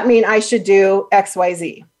 Does that mean I should do X, Y,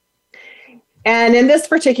 Z? And in this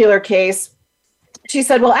particular case, she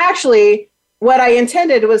said, well, actually, what I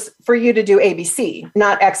intended was for you to do ABC,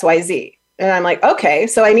 not X, Y, Z. And I'm like, okay,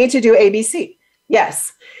 so I need to do ABC.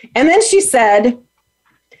 Yes. And then she says,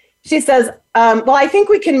 well, I think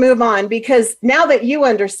we can move on because now that you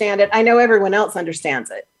understand it, I know everyone else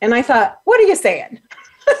understands it. And I thought, what are you saying?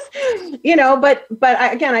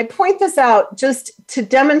 Again, I point this out just to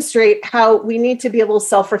demonstrate how we need to be a little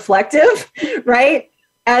self-reflective, right?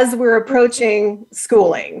 As we're approaching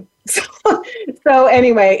schooling. So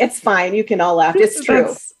anyway, it's fine. You can all laugh. It's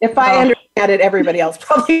true. If I understand it, everybody else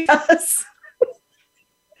probably does.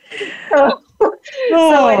 I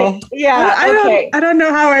don't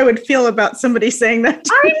know how I would feel about somebody saying that.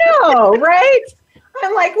 I know, right?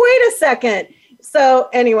 I'm like, wait a second. So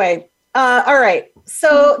anyway, all right.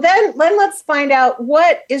 So then let's find out,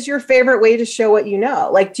 what is your favorite way to show what you know?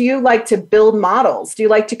 Like, do you like to build models? Do you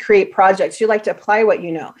like to create projects? Do you like to apply what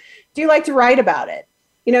you know? Do you like to write about it?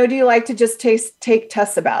 Do you like to just take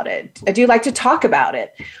tests about it? Do you like to talk about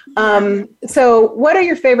it? So what are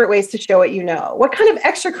your favorite ways to show what you know? What kind of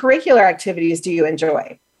extracurricular activities do you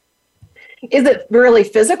enjoy? Is it really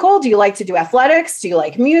physical? Do you like to do athletics? Do you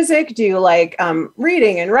like music? Do you like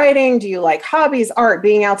reading and writing? Do you like hobbies, art,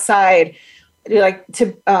 being outside? Do you like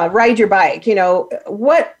to ride your bike?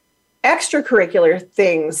 What extracurricular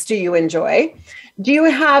things do you enjoy? Do you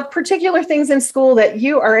have particular things in school that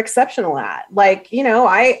you are exceptional at? Like,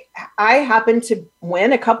 I happened to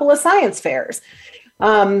win a couple of science fairs.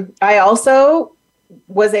 I also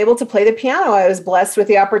was able to play the piano. I was blessed with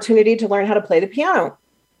the opportunity to learn how to play the piano.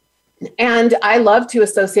 And I love to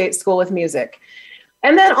associate school with music.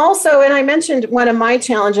 And then also, and I mentioned one of my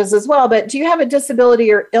challenges as well, but do you have a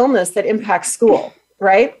disability or illness that impacts school,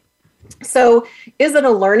 right? So is it a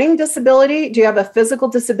learning disability? Do you have a physical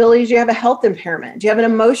disability? Do you have a health impairment? Do you have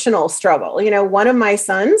an emotional struggle? One of my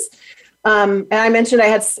sons, and I mentioned I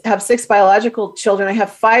have 6 biological children. I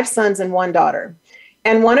have 5 sons and 1 daughter.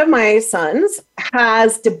 And one of my sons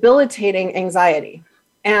has debilitating anxiety.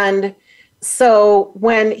 And so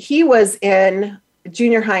when he was in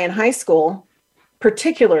junior high and high school,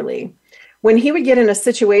 particularly, when he would get in a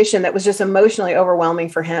situation that was just emotionally overwhelming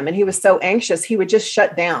for him and he was so anxious, he would just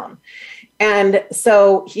shut down. And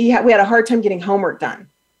so we had a hard time getting homework done.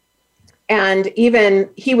 And even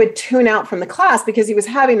he would tune out from the class because he was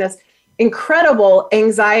having this incredible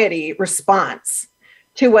anxiety response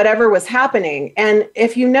to whatever was happening. And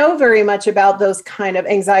if you know very much about those kind of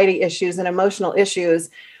anxiety issues and emotional issues,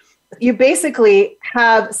 you basically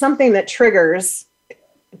have something that triggers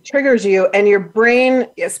you, and your brain,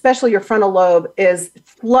 especially your frontal lobe, is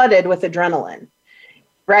flooded with adrenaline,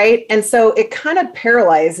 right? And so it kind of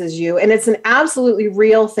paralyzes you, and it's an absolutely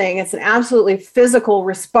real thing. It's an absolutely physical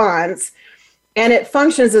response, and it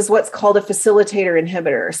functions as what's called a facilitator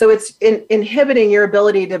inhibitor. So it's inhibiting your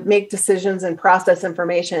ability to make decisions and process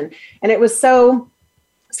information. And it was so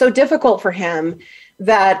difficult for him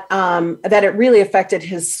that it really affected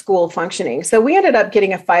his school functioning. So we ended up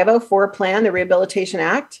getting a 504 plan, the Rehabilitation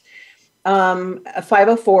Act. A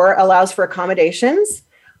 504 allows for accommodations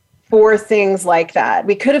for things like that.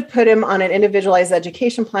 We could have put him on an individualized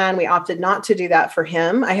education plan. We opted not to do that for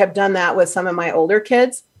him. I have done that with some of my older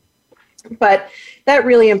kids, but that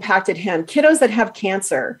really impacted him. Kiddos that have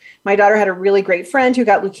cancer. My daughter had a really great friend who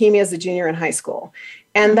got leukemia as a junior in high school.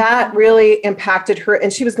 And that really impacted her.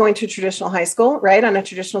 And she was going to traditional high school, right, on a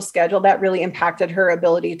traditional schedule. That really impacted her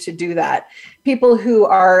ability to do that. People who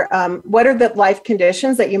are, what are the life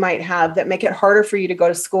conditions that you might have that make it harder for you to go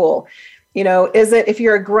to school? Is it, if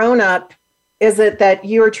you're a grown up, is it that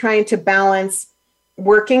you are trying to balance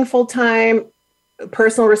working full time,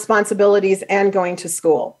 personal responsibilities, and going to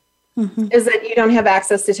school? Mm-hmm. Is it you don't have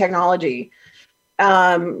access to technology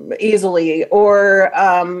easily, or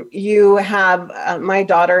you have, my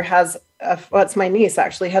daughter has, it's my niece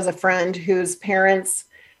actually, has a friend whose parents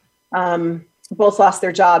both lost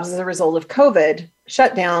their jobs as a result of COVID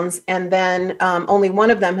shutdowns. And then only one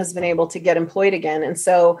of them has been able to get employed again. And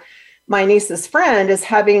so my niece's friend is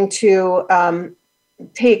having to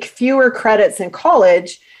take fewer credits in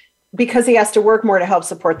college because he has to work more to help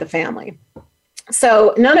support the family.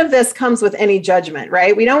 So none of this comes with any judgment,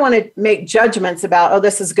 right? We don't want to make judgments about, oh,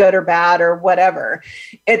 this is good or bad or whatever.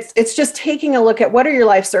 It's just taking a look at what are your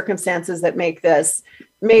life circumstances that make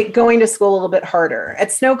going to school a little bit harder.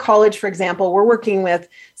 At Snow College, for example, we're working with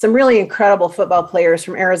some really incredible football players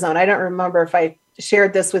from Arizona. I don't remember if I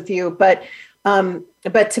shared this with you, but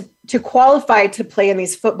to qualify to play in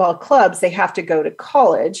these football clubs, they have to go to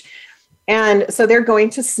college. And so they're going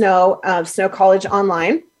to Snow College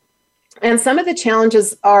online. And some of the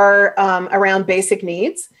challenges are around basic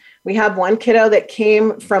needs. We have one kiddo that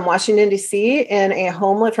came from Washington, D.C.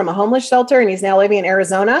 from a homeless shelter, and he's now living in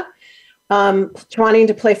Arizona, wanting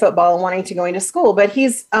to play football and wanting to go into school. But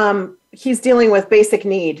he's dealing with basic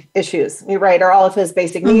need issues, right? Or all of his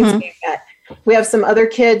basic needs being met. We have some other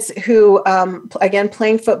kids who, again,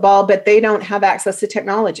 playing football, but they don't have access to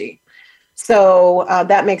technology. So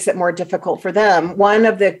that makes it more difficult for them. One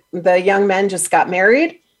of the young men just got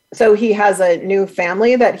married. So he has a new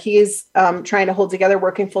family that he's trying to hold together,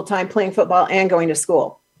 working full-time, playing football and going to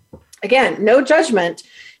school. Again, no judgment,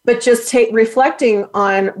 but just reflecting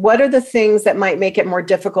on what are the things that might make it more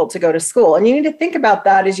difficult to go to school. And you need to think about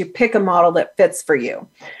that as you pick a model that fits for you.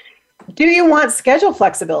 Do you want schedule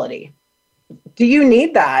flexibility? Do you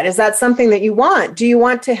need that? Is that something that you want? Do you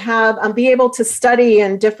want to have be able to study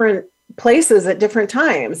in different places at different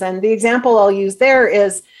times? And the example I'll use there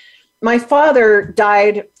is my father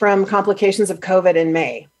died from complications of COVID in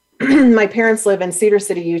May. My parents live in Cedar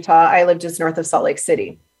City, Utah. I live just north of Salt Lake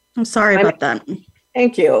City. I'm sorry about that.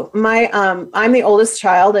 Thank you. I'm the oldest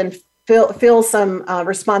child and feel some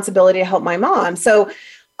responsibility to help my mom. So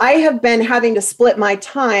I have been having to split my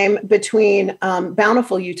time between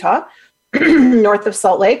Bountiful, Utah, north of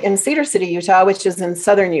Salt Lake, and Cedar City, Utah, which is in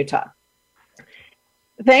southern Utah.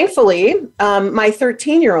 Thankfully, my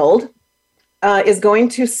 13-year-old is going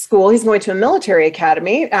to school. He's going to a military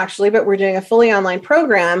academy, actually, but we're doing a fully online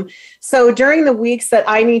program. So during the weeks that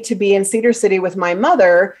I need to be in Cedar City with my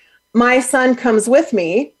mother, my son comes with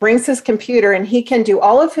me, brings his computer, and he can do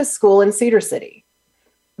all of his school in Cedar City.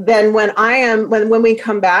 Then when we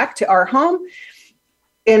come back to our home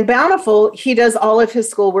in Bountiful, he does all of his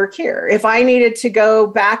schoolwork here. If I needed to go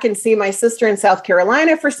back and see my sister in South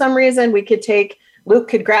Carolina for some reason, Luke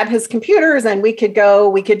could grab his computers and we could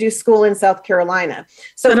do school in South Carolina.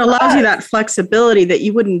 So it allows you that flexibility that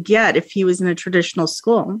you wouldn't get if he was in a traditional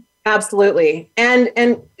school. Absolutely.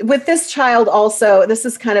 And with this child also, this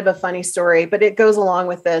is kind of a funny story, but it goes along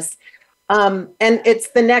with this. And it's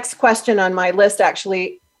the next question on my list,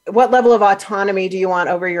 actually. What level of autonomy do you want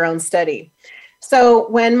over your own study? So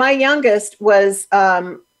when my youngest was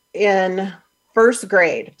in first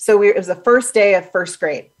grade, it was the first day of first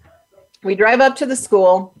grade, we drive up to the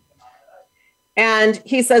school and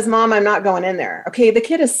he says, Mom, I'm not going in there. Okay, the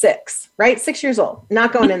kid is 6, right? 6 years old,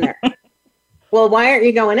 not going in there. Well, why aren't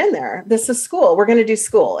you going in there? This is school. We're going to do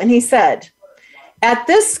school. And he said, at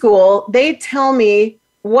this school, they tell me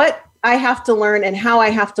what I have to learn and how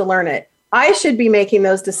I have to learn it. I should be making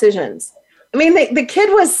those decisions. I mean, the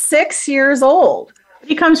kid was 6 years old.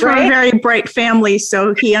 He comes from a very bright family,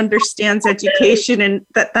 so he understands education and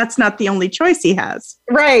that's not the only choice he has.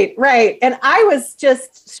 Right. And I was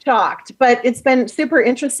just shocked, but it's been super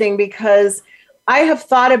interesting because I have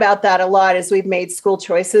thought about that a lot as we've made school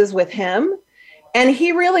choices with him. And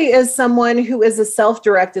he really is someone who is a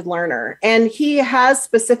self-directed learner, and he has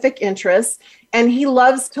specific interests, and he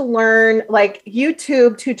loves to learn. Like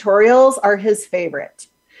YouTube tutorials are his favorite.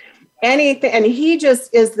 Anything, and he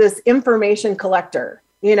just is this information collector.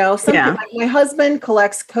 Like my husband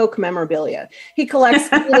collects Coke memorabilia. He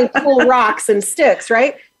collects really cool rocks and sticks,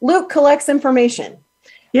 right? Luke collects information.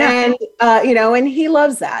 Yeah. And, and he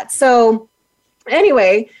loves that. So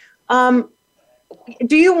anyway,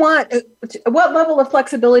 do you want, what level of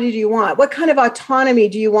flexibility do you want? What kind of autonomy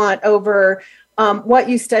do you want over what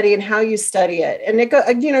you study and how you study it? And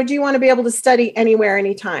do you want to be able to study anywhere,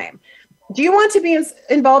 anytime? Do you want to be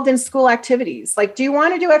involved in school activities? Like, do you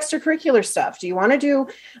want to do extracurricular stuff? Do you want to do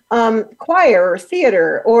choir or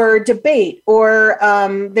theater or debate? Or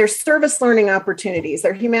there's service learning opportunities,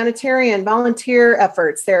 there are humanitarian volunteer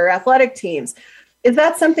efforts, there are athletic teams. Is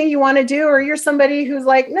that something you want to do? Or you're somebody who's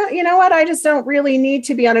like, no, you know what? I just don't really need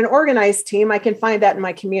to be on an organized team. I can find that in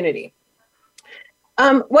my community.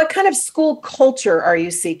 What kind of school culture are you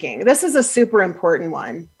seeking? This is a super important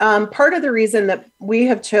one. Part of the reason that we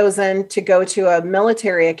have chosen to go to a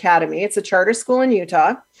military academy, it's a charter school in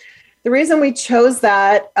Utah. The reason we chose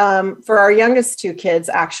that for our youngest two kids,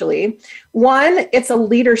 actually, one, it's a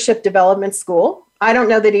leadership development school. I don't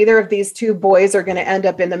know that either of these two boys are going to end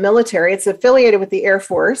up in the military. It's affiliated with the Air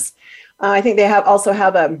Force. I think they also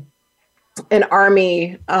have an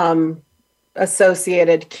Army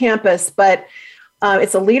associated campus, but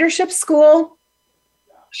it's a leadership school.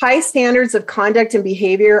 High standards of conduct and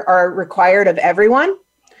behavior are required of everyone.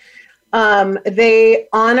 They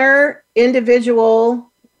honor individual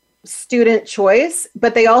student choice,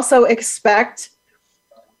 but they also expect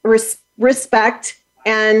respect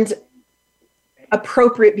and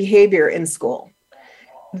appropriate behavior in school.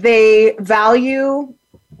 They value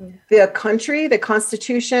the country, the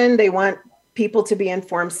Constitution. They want people to be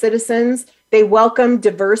informed citizens. They welcome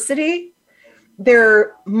diversity. There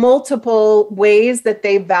are multiple ways that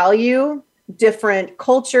they value different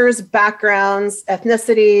cultures, backgrounds,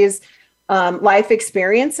 ethnicities, life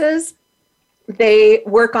experiences. They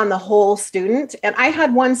work on the whole student. And I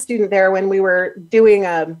had one student there when we were doing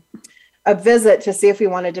a visit to see if we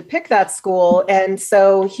wanted to pick that school. And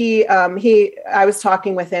so I was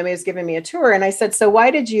talking with him, he was giving me a tour, and I said, so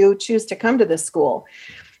why did you choose to come to this school?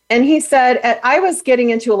 And he said, I was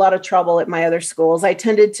getting into a lot of trouble at my other schools. I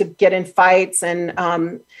tended to get in fights, and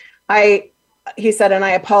he said, and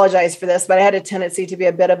I apologize for this, but I had a tendency to be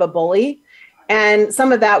a bit of a bully. And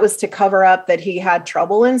some of that was to cover up that he had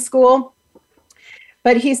trouble in school.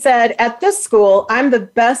 But he said, at this school, I'm the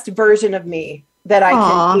best version of me that I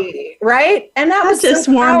can be, right? And that was just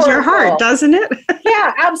so warms your powerful. heart, doesn't it?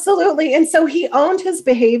 Yeah, absolutely. And so he owned his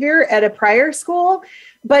behavior at a prior school,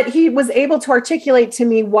 but he was able to articulate to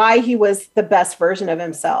me why he was the best version of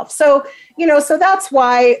himself. So, so that's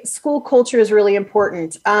why school culture is really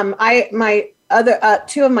important. My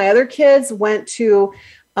two of my other kids went to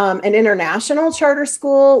an international charter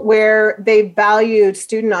school where they valued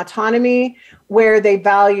student autonomy, where they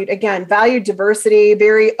valued diversity,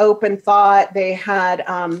 very open thought. They had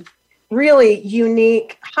really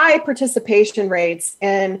unique, high participation rates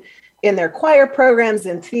in their choir programs,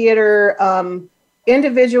 in theater,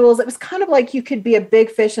 individuals. It was kind of like you could be a big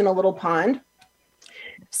fish in a little pond.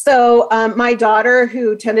 So my daughter,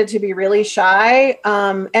 who tended to be really shy,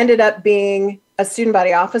 ended up being a student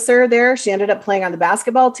body officer there. She ended up playing on the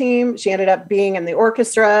basketball team. She ended up being in the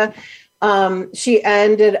orchestra. She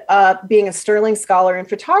ended up being a Sterling Scholar in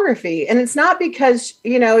photography. And it's not because,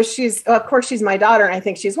 she's my daughter and I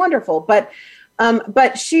think she's wonderful, but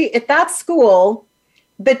she, at that school,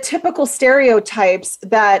 the typical stereotypes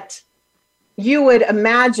that you would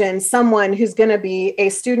imagine someone who's going to be a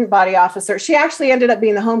student body officer, she actually ended up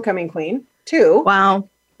being the homecoming queen too. Wow.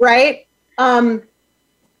 Right. And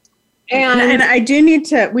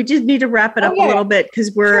we just need to wrap it up a little bit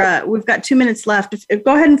because we've got 2 minutes left.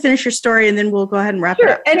 Go ahead and finish your story and then we'll go ahead and wrap it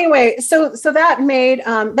up. Anyway, so that made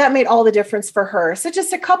all the difference for her. So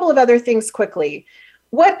just a couple of other things quickly.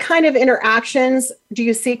 What kind of interactions do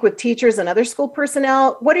you seek with teachers and other school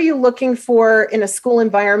personnel? What are you looking for in a school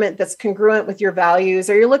environment that's congruent with your values?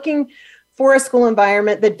 Are you looking for a school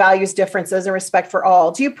environment that values differences and respect for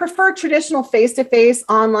all? Do you prefer traditional face-to-face,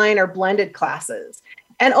 online, or blended classes?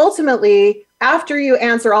 And ultimately, after you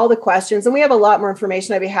answer all the questions, and we have a lot more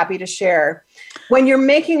information I'd be happy to share, when you're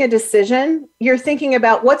making a decision, you're thinking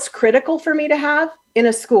about what's critical for me to have in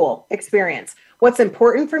a school experience, what's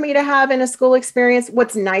important for me to have in a school experience,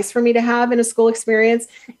 what's nice for me to have in a school experience,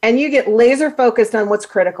 and you get laser focused on what's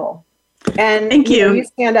critical. And Thank you. You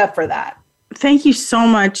stand up for that. Thank you so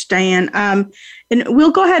much, Diane. And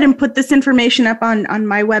we'll go ahead and put this information up on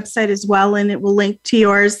my website as well, and it will link to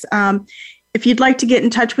yours. If you'd like to get in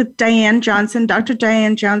touch with Diane Johnson, Dr.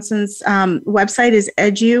 Diane Johnson's website is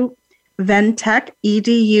eduventec,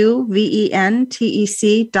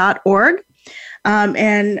 eduventec.org.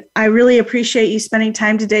 And I really appreciate you spending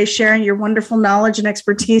time today sharing your wonderful knowledge and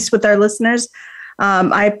expertise with our listeners.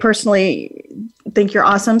 I personally think you're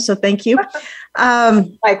awesome, so thank you.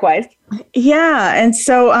 Likewise. Yeah, and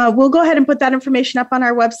so we'll go ahead and put that information up on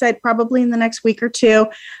our website probably in the next week or two.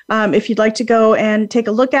 If you'd like to go and take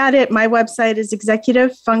a look at it, my website is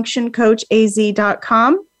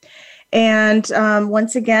executivefunctioncoachaz.com. And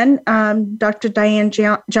once again, Dr. Diane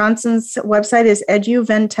Johnson's website is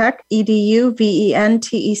eduventec,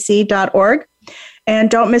 eduventec.org.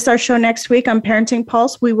 And don't miss our show next week on Parenting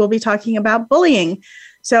Pulse. We will be talking about bullying.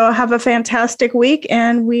 So have a fantastic week,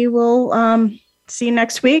 and we will see you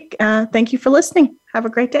next week. Thank you for listening. Have a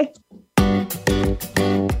great day.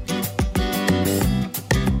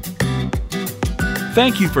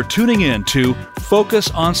 Thank you for tuning in to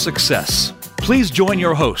Focus on Success. Please Please join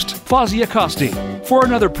your host, Fawzia Costi, for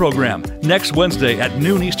another program next Wednesday at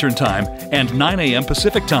noon Eastern Time and 9 a.m.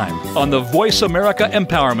 Pacific Time on the Voice America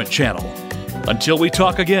Empowerment Channel. Until we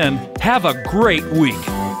talk again, have a great week.